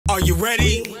Are you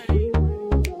ready?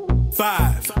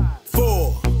 5,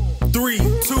 4, 3,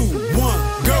 2,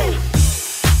 1, go!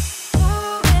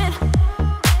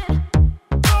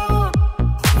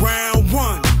 Round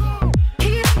 1.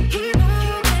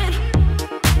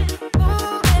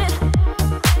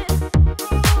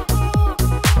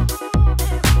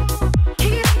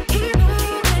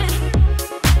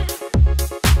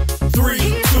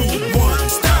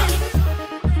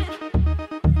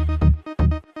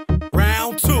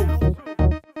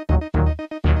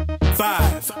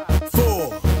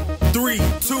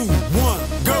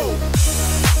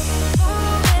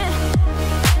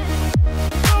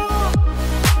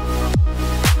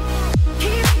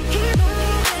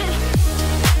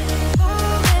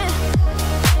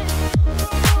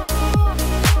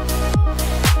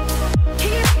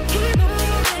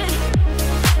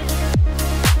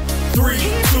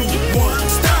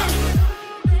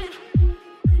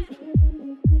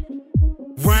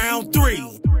 Round 3.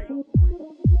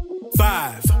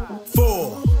 5,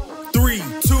 4, 3,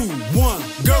 2, 1,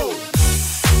 go!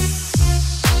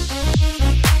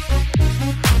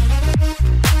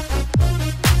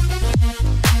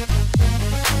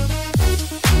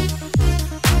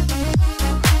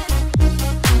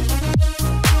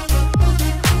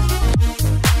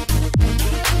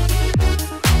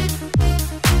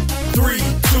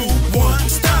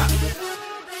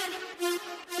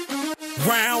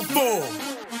 Round 4.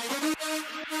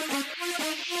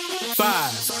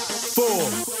 5, 4,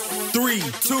 3,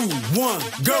 2, 1,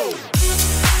 go!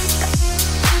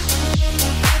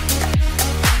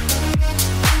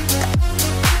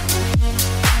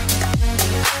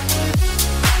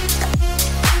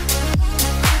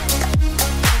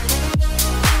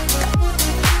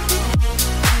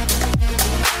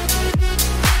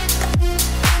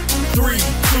 3,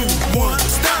 2, 1,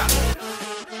 stop!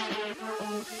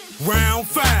 Round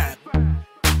 5.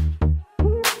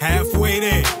 Halfway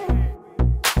there.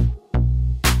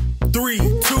 3, 2,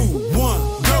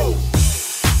 1, go!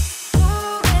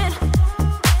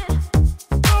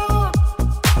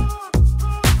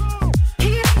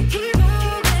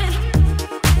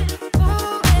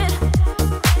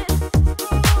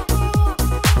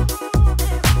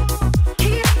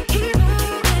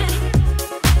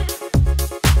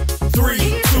 3,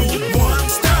 2, 1,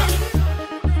 stop!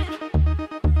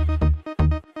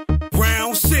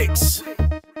 Round 6.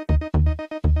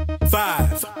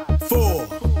 5, 4,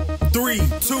 3,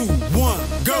 2, 1,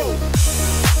 go!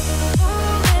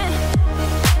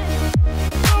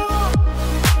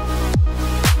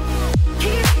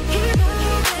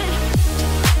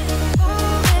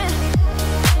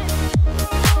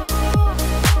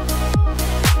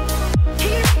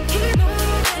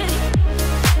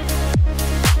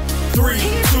 3,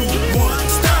 2, 1,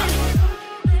 stop!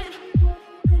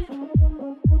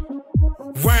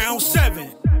 Round 7.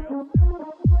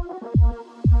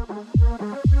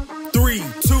 3,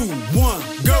 2, 1,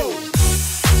 go!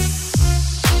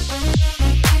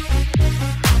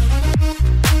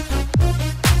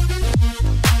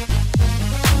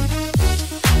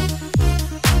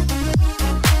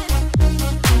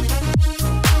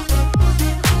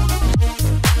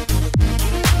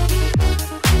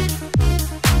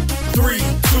 3,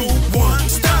 2, 1,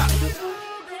 stop!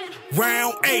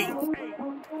 Round 8.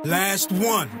 Last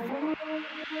one.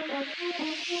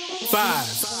 5,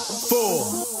 4,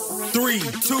 3,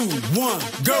 2, 1,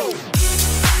 go!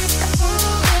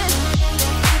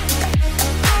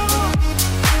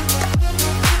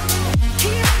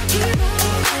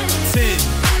 10,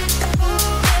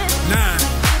 9,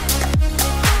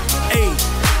 8,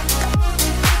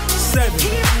 7,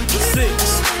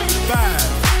 6, 5,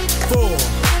 4,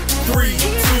 3,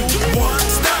 2, 1,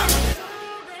 stop!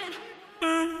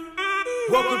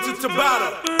 Welcome to Tabata.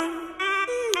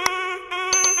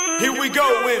 Here we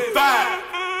go in 5,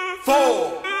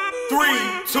 4, 3,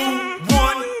 2,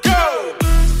 1, go!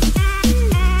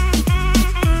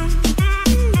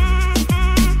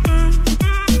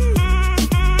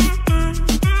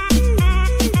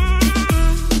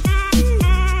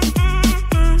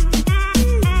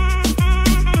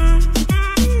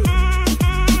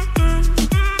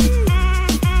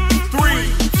 3,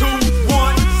 2,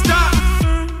 1, stop!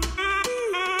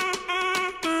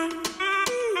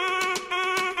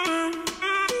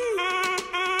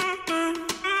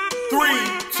 3,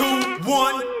 2,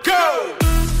 1, go!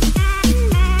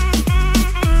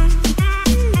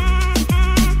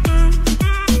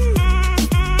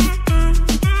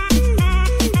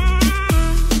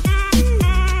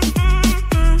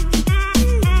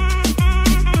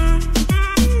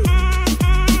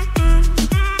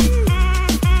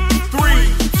 3,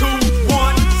 2,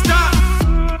 1, stop!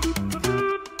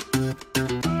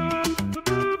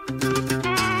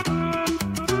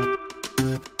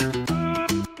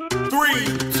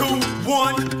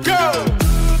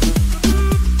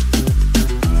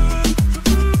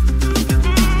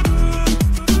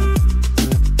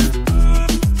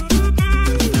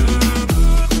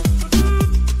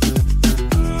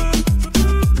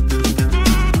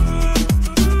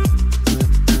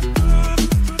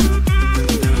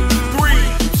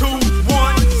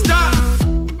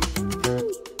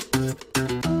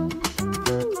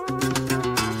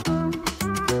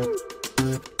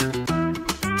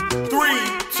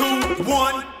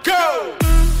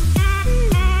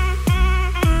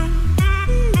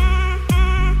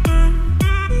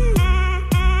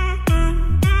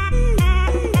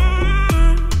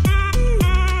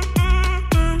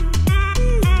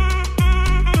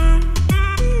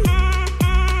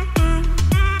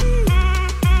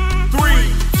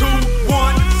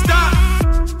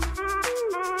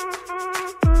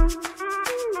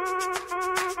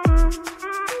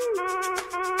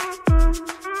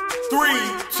 3,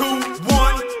 2,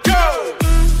 1, go!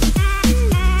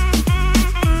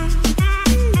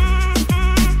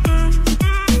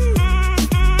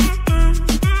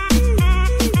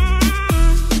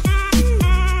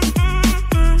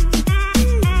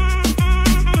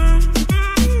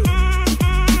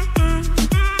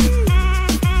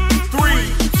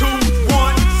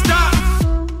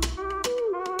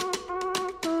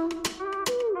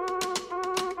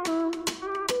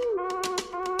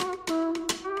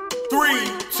 3,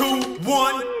 2,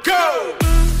 1, go!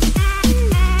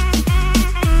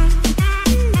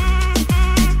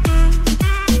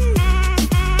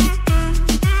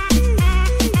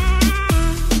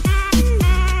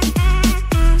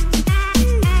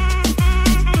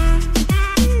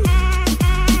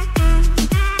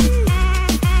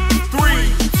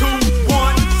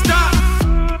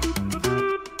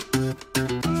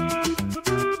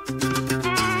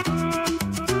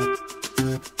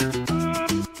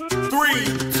 3,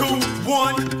 2,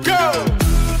 1, go!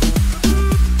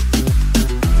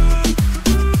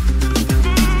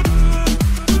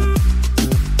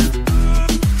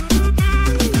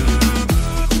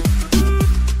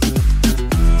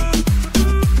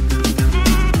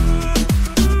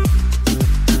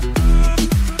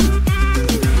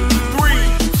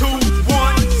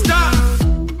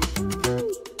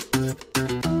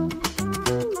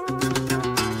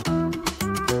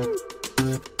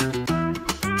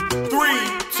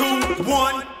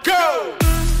 1, go!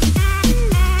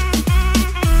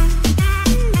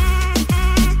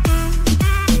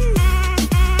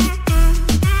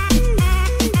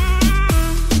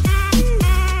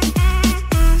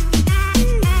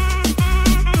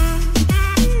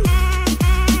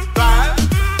 5,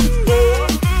 4,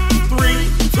 3,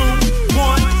 2,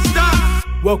 1, stop!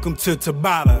 Welcome to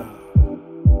Tabata.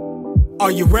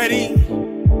 Are you ready?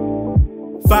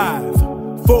 5,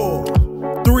 4,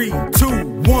 3, 2,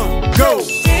 1, go!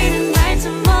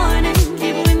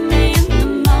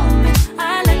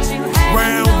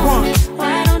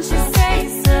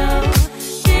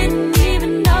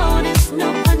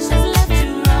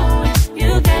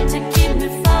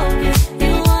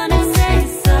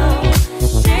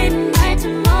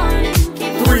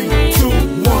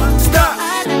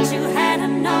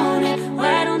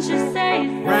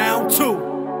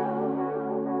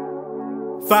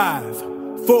 Five,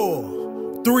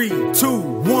 4, 3, 2,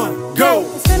 1, go!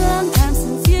 It's been a long time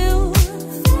since you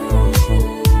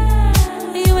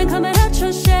ain't coming out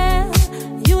your shell.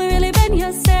 You ain't really been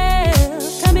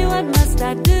yourself. Tell me, what must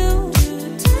I do?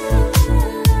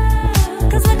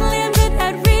 Cause luckily I'm good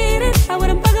at reading. I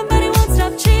wouldn't bug him, but he won't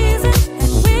stop cheesing.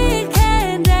 And we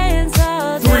can dance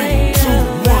all day. 3,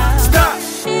 2, 1, stop!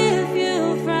 If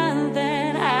you front,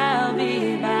 then I'll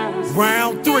be bounced.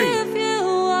 Round 3.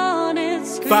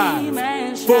 5,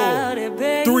 4,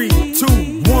 3, 2,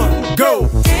 1, go!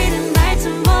 Day to night to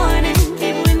morning,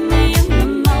 keep with me in the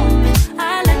moment. I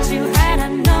let you had I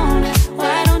known it.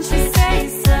 Why don't you say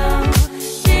so?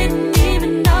 Didn't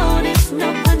even notice,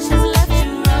 no punches left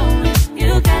you rolling.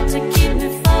 You got to keep me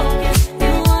focused.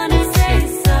 You wanna say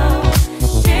so?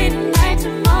 Day to night to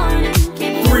morning,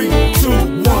 keep 3, 2,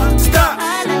 1, stop! I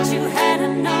let you had I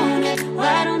known it.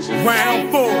 Why don't you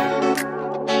Round 4.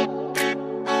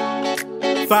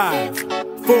 5,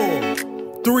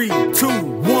 4, 3, 2,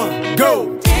 1,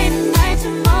 go! Day to night to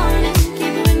morning,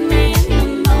 keep with me in the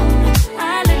moment.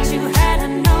 I let you had I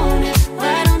known it.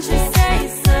 Why don't you say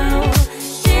so?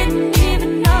 Didn't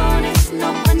even notice,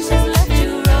 no punches left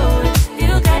you rolling.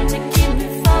 You got to keep me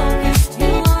focused.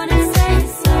 You wanna say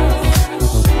so?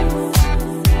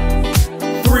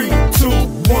 3, 2,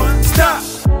 1, stop!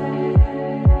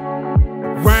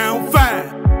 Round 5.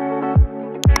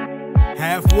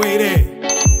 Halfway there.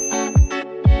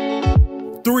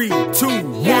 3, 2,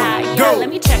 1, go! Let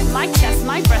me check my chest,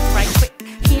 my breath right quick.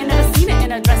 He ain't never seen it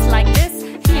in a dress like this.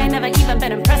 He ain't never even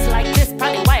been impressed like this.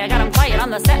 Probably why I got him quiet on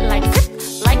the set like zip.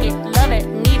 Like it, love it,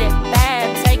 need it,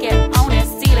 bad. Take it, own it,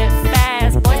 steal it,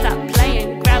 fast. Boy, stop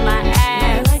playing, grab my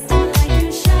ass.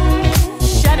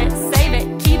 Shut it, save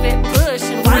it, keep it, push.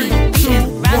 And while you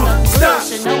beating round the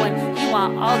bush and knowing you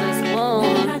want all this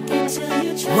wound.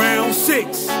 Round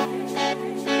 6.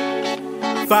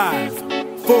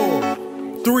 5, 4,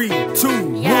 3, 2,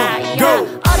 1, go!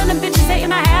 All of them bitches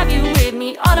hating I have you with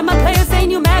me. All of my players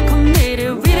saying you mad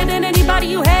committed. Reader than anybody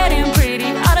you had and pretty.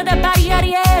 All of that body, out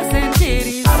the ass and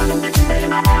titties. All of them bitches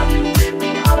saying I have you with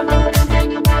me. All of my players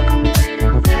saying you mad committed.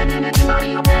 Reader than anybody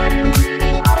you had and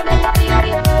pretty. All of that body, out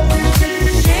the ass and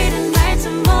titties. Day to night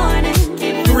to morning,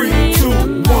 keep 3,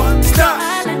 2, 1, stop!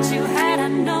 I let you had I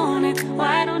known it.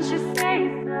 Why don't you say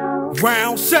so?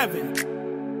 Round 7.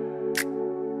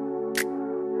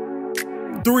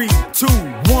 3, 2,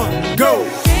 1, go.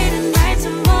 Day to night to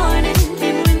morning,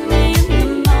 keep with me in the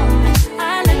moment.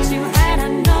 I let you had I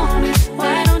known it.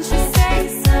 Why don't you say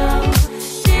so?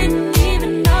 Didn't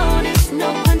even notice,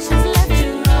 no punches left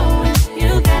you rolling.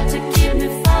 You got to keep me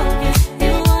focused.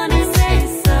 You wanna say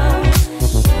so?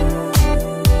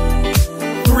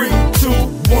 3,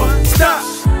 2, 1, stop.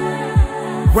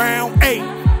 Round 8.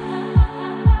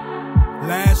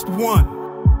 Last one.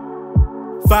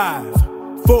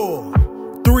 5, 4,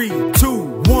 3,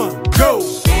 2, 1, go.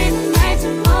 Day to night to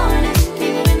morning,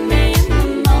 keep with me in the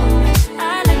moment.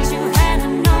 I let you had I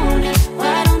known it.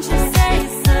 Why don't you say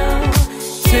so?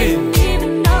 Didn't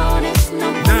even notice, no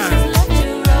punches left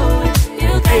you rolling.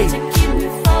 You got to keep me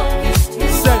focused. You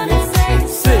wanna say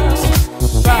so? 7,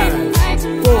 6, 5,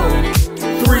 4,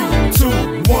 3,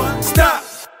 2, 1, stop.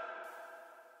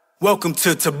 Welcome to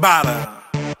Tabata.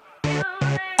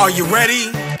 Are you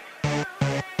ready?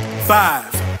 5,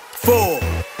 4,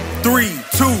 3,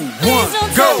 2, 1,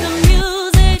 go.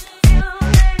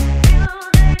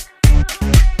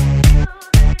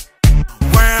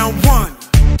 Round 1.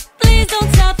 Please don't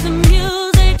stop the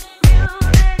music.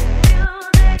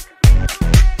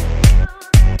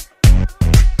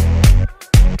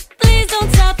 Please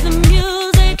don't stop the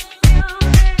music.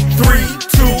 3,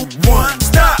 2, 1,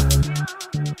 stop.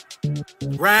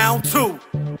 Round 2.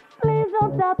 Please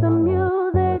don't stop the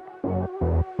music.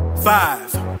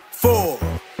 5, 4,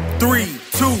 3,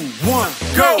 2, 1,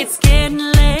 go. It's getting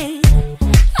late.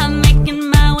 I'm making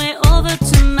my way over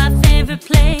to my favorite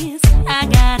place. I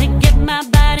gotta get my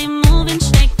body moving,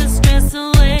 shake the stress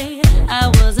away. I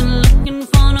wasn't looking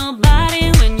for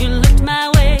nobody when you looked my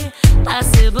way.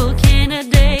 Possible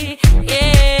candidate,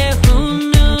 yeah, who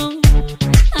knew?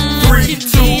 3,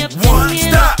 2, 1,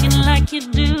 stop. Looking like you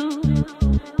do.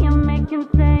 You're making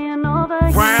staying over.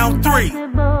 Round 3.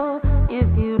 If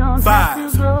you don't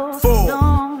 5,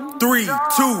 4, 3, 2,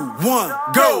 1,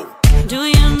 go. Do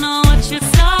you know what you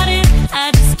started?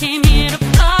 I just came here to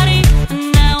party,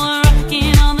 and now we're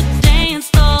rocking on the dance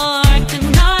floor, acting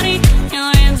naughty.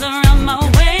 Your hands around my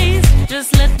waist,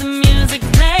 just let the music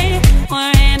play.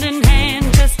 We're hand in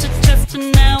hand, chest to chest,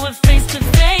 and now we're face to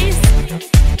face.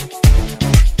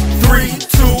 3,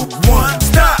 2, 1,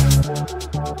 stop.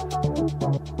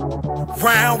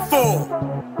 Round 4.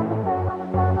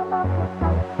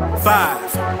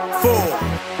 5, 4,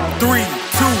 3,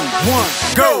 2, 1,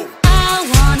 go. I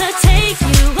wanna take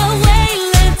you away,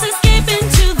 let's escape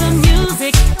into the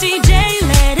music. DJ,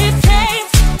 let it play.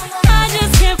 I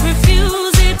just can't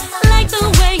refuse it, like the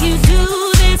way you do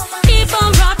this. Keep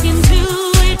on rocking to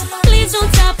it. Please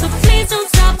don't stop the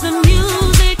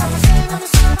music.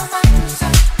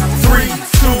 3,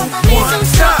 2, 1,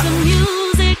 stop. The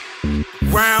music.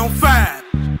 Round 5.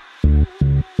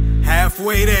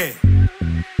 Halfway there.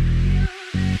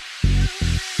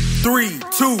 3,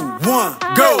 2, 1,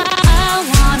 go. I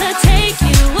wanna take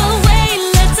you away,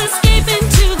 let's escape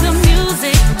into the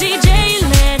music. DJ,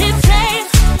 let it play.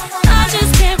 I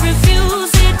just can't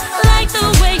refuse it, like the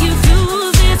way you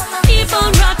do this. Keep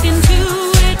on rocking to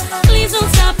it. Please don't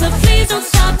stop the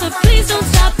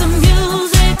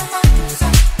music.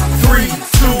 3,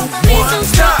 2, 1,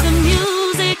 stop. The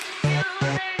music.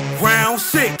 Round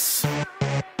 6.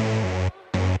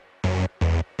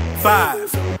 5,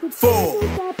 4,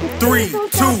 3,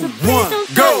 2, 1,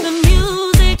 go. The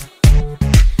music.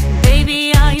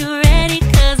 Baby, are you ready?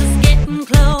 'Cause it's getting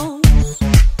close.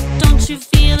 Don't you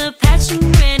feel the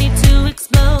passion ready to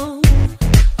explode?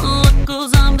 What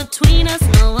goes on between us,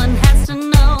 no one has to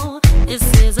know. This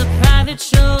is a private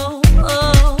show.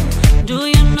 Oh, do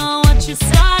you know what you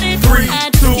started? 3, I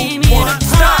just 2, came here 1, to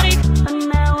stop. party, and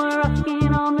now we're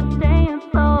rocking on the dance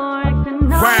floor, acting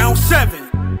naughty. Round 7.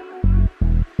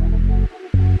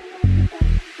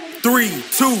 3,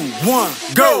 2, 1,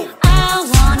 go. I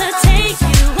wanna take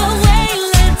you away,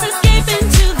 let's escape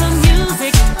into the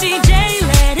music. DJ,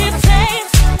 let it play.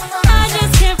 I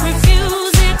just can't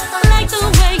refuse it, like the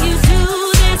way you do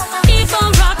this. Keep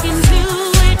on rocking to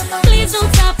it. Please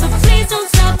don't stop the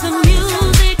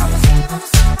music.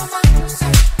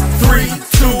 3,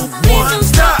 2, 1,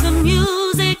 stop. The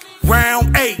music.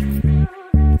 Round 8.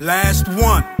 Last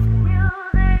one.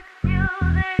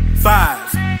 5,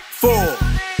 4,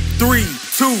 3,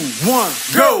 2, 1,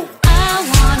 go. I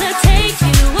wanna take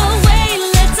you away,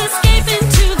 let's escape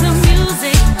into the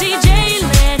music. DJ,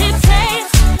 let it play.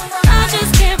 I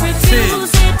just can't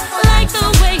refuse it, like the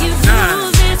way you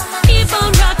do this. Keep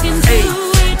on rocking to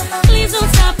it. Please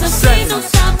don't stop the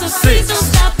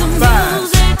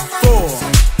music. 4,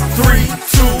 3,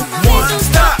 2, 1,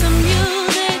 stop.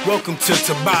 Welcome to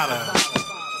Tabata.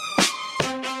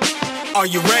 Are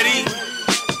you ready?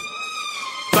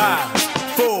 5,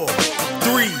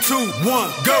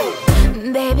 1, go.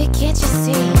 Baby, can't you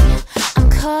see I'm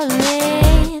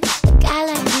calling? A guy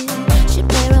like you should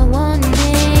bear a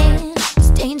warning. It's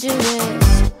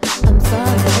dangerous, I'm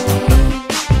falling.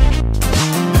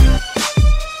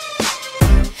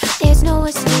 There's no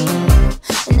escape,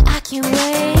 and I can't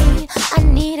wait. I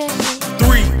need a hit.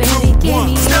 3, Baby, 2, 1,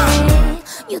 give stop. me it.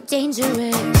 You're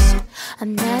dangerous,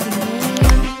 I'm not in it.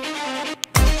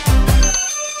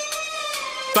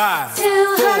 5,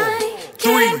 Too 4, high,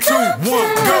 3, 2,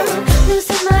 1, go.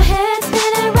 losing my head,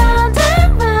 spinning round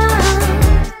and round.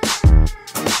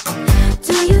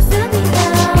 Do you feel me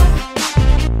now?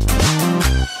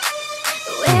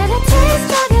 When I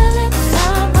taste of your lips,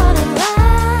 I'm on a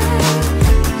ride.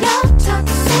 Your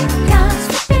toxic, I'm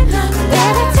slipping on.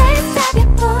 When I taste of your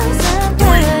poison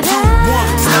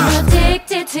paradise, I'm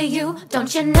addicted to you.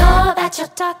 Don't you know that you're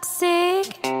toxic?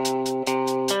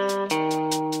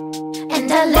 And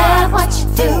I love what you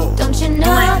do. Don't you know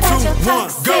that you're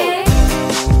toxic?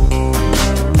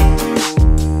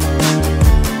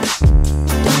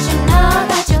 Don't you know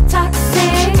that you're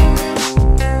toxic?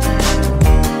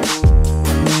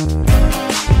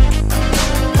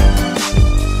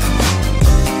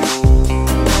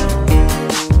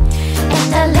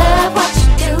 And I love what you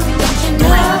do. Don't you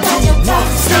know that you're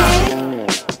toxic?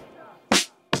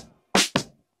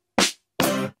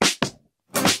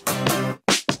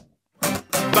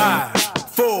 5,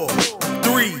 4,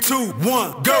 3, 2,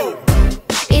 1, go.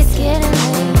 It's getting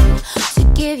late to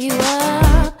give you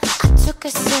up. I took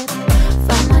a sip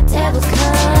from my devil's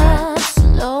cup.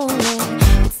 Slowly,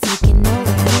 it's taking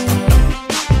over me.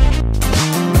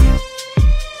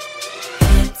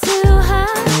 Too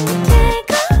high, can't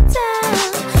go down.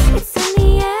 It's in the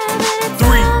air and it's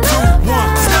 3, all 2,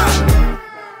 1, stop.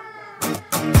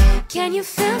 around. Can you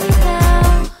feel me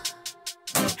now?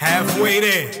 Halfway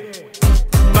there.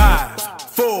 5,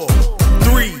 4,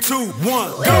 3, 2, 1,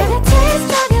 When go. I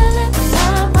taste of your lips,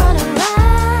 I'm on a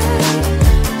ride.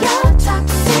 Your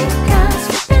toxic, I'm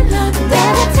slipping on.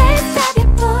 When I taste of your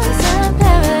poison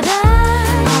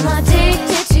paradise, I'm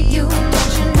addicted to you.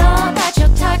 Don't you know that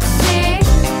you're toxic?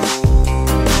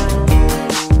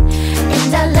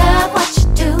 And I love what you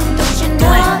do. Don't you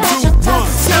know that you're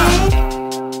toxic?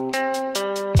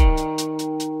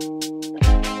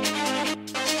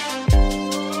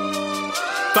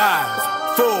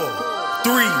 5, 4,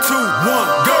 3, 2,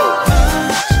 1, go. Don't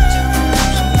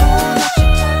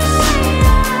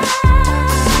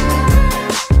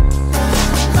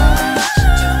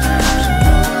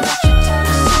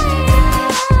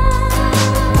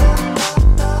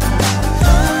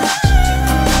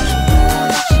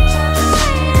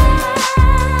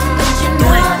you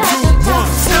know that you're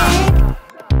toxic?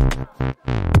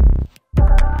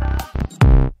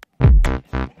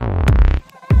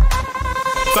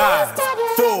 5,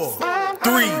 4,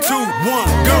 3, 2,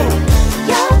 1, go.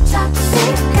 You're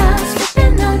toxic, I'm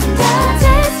slipping under.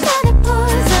 Taste of the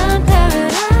poison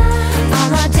paradise,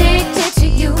 I'm addicted to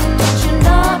you. Don't you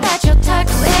know that you're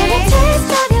toxic? When I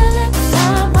taste of your lips,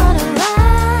 I'm on a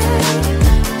ride.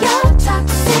 You're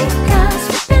toxic, I'm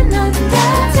slipping under.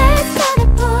 Taste of the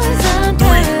poison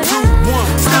 3, 2, 1,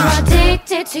 paradise, stop. I'm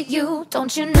addicted to you.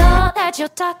 Don't you know that you're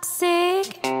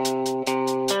toxic?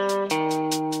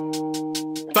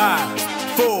 5,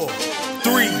 4,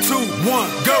 3, 2, 1,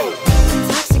 go.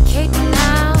 Intoxicate me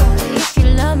now, if you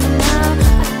love me now.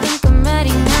 I think I'm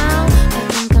ready now, I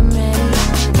think I'm ready.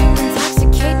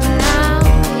 Intoxicate me now,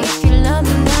 if you love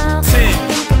me now. I 10,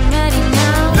 think I'm ready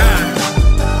now. 9,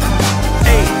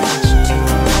 8,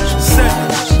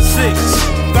 7, 6,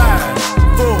 5,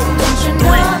 4, Don't you 3,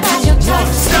 know that 2, you're 1,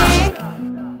 toxic? stop.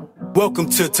 Welcome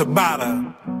to Tabata.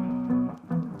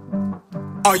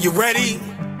 Are you ready?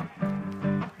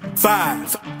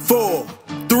 5, 4,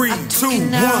 3, 2, 1,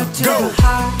 go.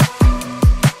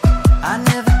 I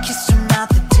never kissed a mouth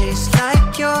that tastes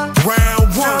like yours. Round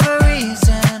 1. Strawberries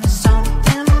and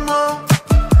something more.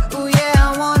 Ooh yeah,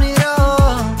 I want it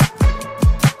all.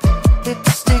 Hit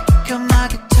the stick on my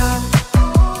guitar.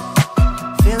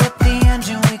 Fill up the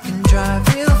engine, we can drive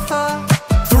real far.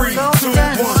 3, Go 2, 1,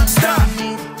 dancing stop.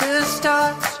 underneath the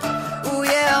stars. Ooh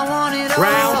yeah, I want it all.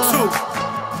 Round 2.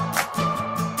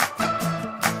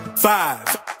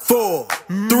 5, 4,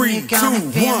 3, You 2, got me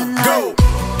 1, feeling go. like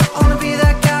I wanna be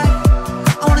that guy.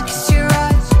 I wanna kiss your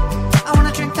eyes. I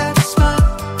wanna drink that smile.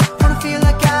 Wanna feel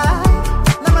like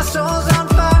let my soul's on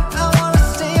fire. I wanna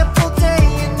stay up all day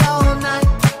and all night.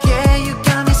 Yeah, you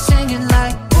got me singing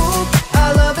like, ooh,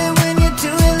 I love it when you do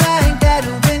it like that.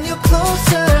 When you're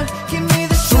closer, give me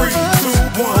the 3,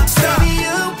 shivers. 2, 1, stop. Baby,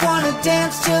 you wanna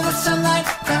dance till the sunlight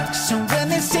cracks. So when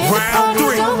they say the Round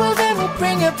party's 3. over, then we'll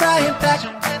bring it right back.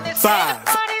 5,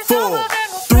 4,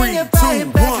 3,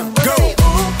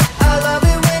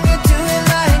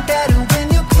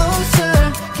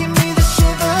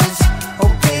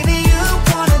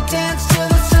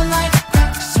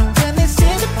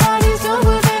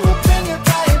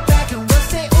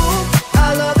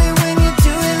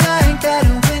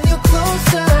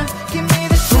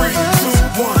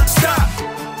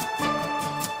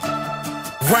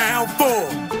 Round 4.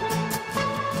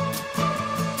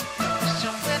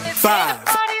 5,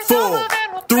 4,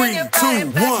 3,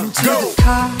 2, 1, go.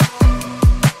 Car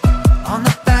on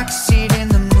the back seat in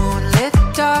the moonlit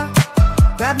dark.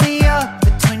 Grab me up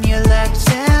between your legs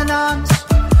and arms.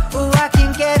 Oh, I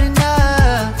can't get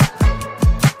enough.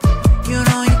 You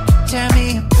know you can tear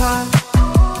me apart.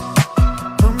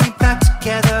 Put me back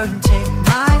together and take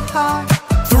my heart.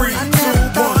 3, I 2, never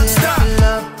 1, thought that I stop. could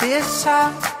love this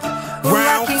hard. Oh,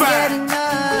 Round I can't 5. get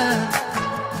enough.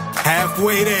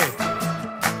 Halfway there.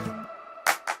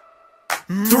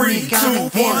 3, 2,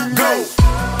 1, go.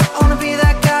 I wanna be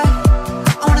that guy.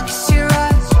 I wanna kiss your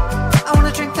eyes. I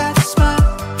wanna drink that smile.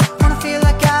 I wanna feel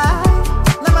like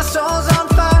let my soul's on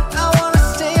fire. I wanna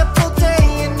stay up all day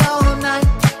and all night.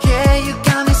 Yeah, you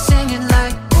got me singing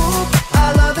like, ooh,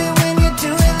 I love it when you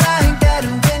do it like that.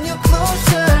 And when you're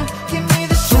closer, give me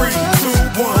the 3,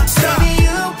 shivers. 2, 1, stop. Baby,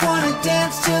 you wanna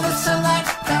dance till the sunlight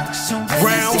back. So when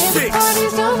Round they say 6. the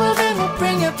party's over, then we'll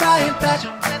bring it right back. So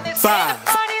when they say 5, the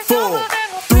party's 4, over, then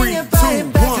we'll 3, bring it right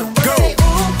 2, back. 1, And we'll go. say,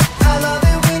 ooh, I love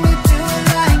it when you do it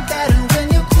like that. And when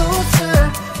you're closer,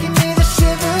 give me the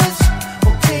shivers.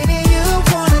 Oh baby, you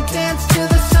wanna dance till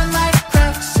the sunlight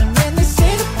cracks. And when they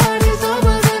say the party's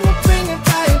over, then we'll bring it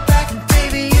right back. And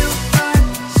baby, you burn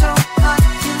so hot,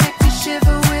 you make me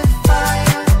shiver with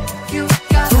fire. You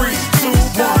got 3, this 2, thing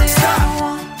 1, started, I stop. don't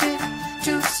want it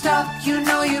to stop. You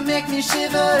know you make me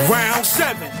shiver. Round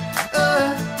 7.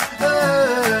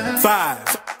 5,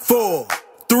 4,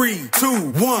 3,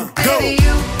 2, 1, go. Baby,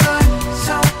 you burn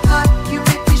so hot, you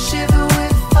make me shiver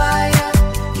with fire.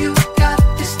 You got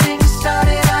this thing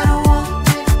started, I don't want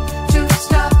it to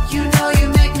stop. You know you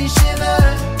make me shiver.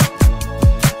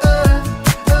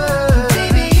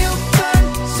 Baby, you burn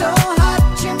so hot,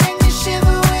 you make me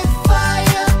shiver with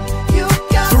fire. You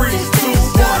got 3, this 2, thing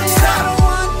 1, started, I stop. don't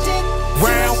want it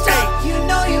Round to stop. 8. You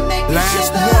know you make me Last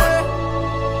shiver. one.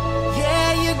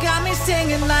 Yeah, you got me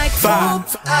singing like, 5,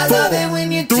 ooh, I love it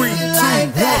when you do 3, it 2, like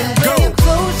that. 1, And when go. you're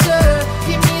closer,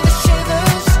 give me the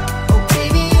shivers. Oh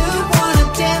baby, you wanna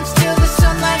dance till the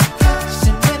sunlight comes.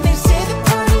 And when they say the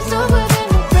party's over, then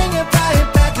we'll bring it right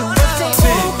back. And we'll say,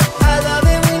 10, ooh, I love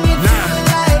it when you do 9, it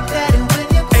like that. And when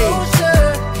you're 8, closer,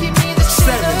 give me the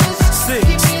 7, shivers. 6,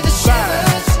 Give me the 5,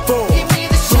 shivers. 4, Give me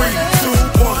the 3,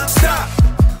 shivers. 2, 1, stop.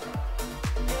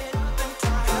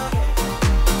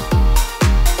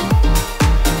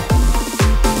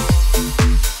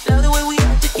 Love the way we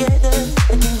are together.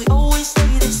 I think we always stay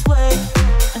this way.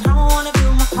 And how I wanna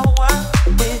build my whole world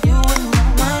with you and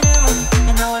my never.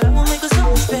 And how our love will make us so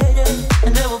much better.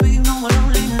 And there will be no more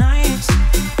lonely nights.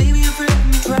 Baby, if you let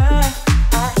me try,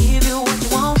 I give you what you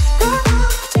want. Girl,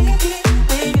 I'll take it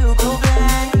when you go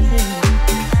blind.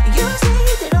 You say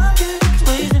that I'm just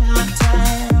wasting my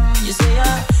time. You say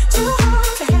I'm too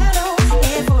hard to handle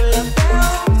and full of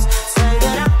doubts. Say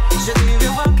that I should give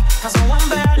you up, 'cause I'm one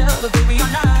better, but baby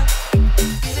you're not.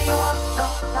 Giving you up, no,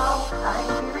 no, I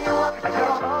ain't giving you up.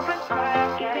 You're over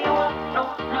trying, giving you up, no,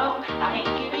 no, I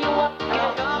ain't giving you up.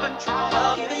 You're over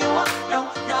trying, giving you up, no,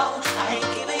 no, I ain't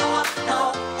giving you up, no,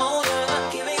 oh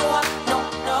yeah, giving you up, no,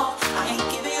 no, I ain't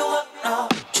giving you up, no.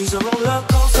 She's a roller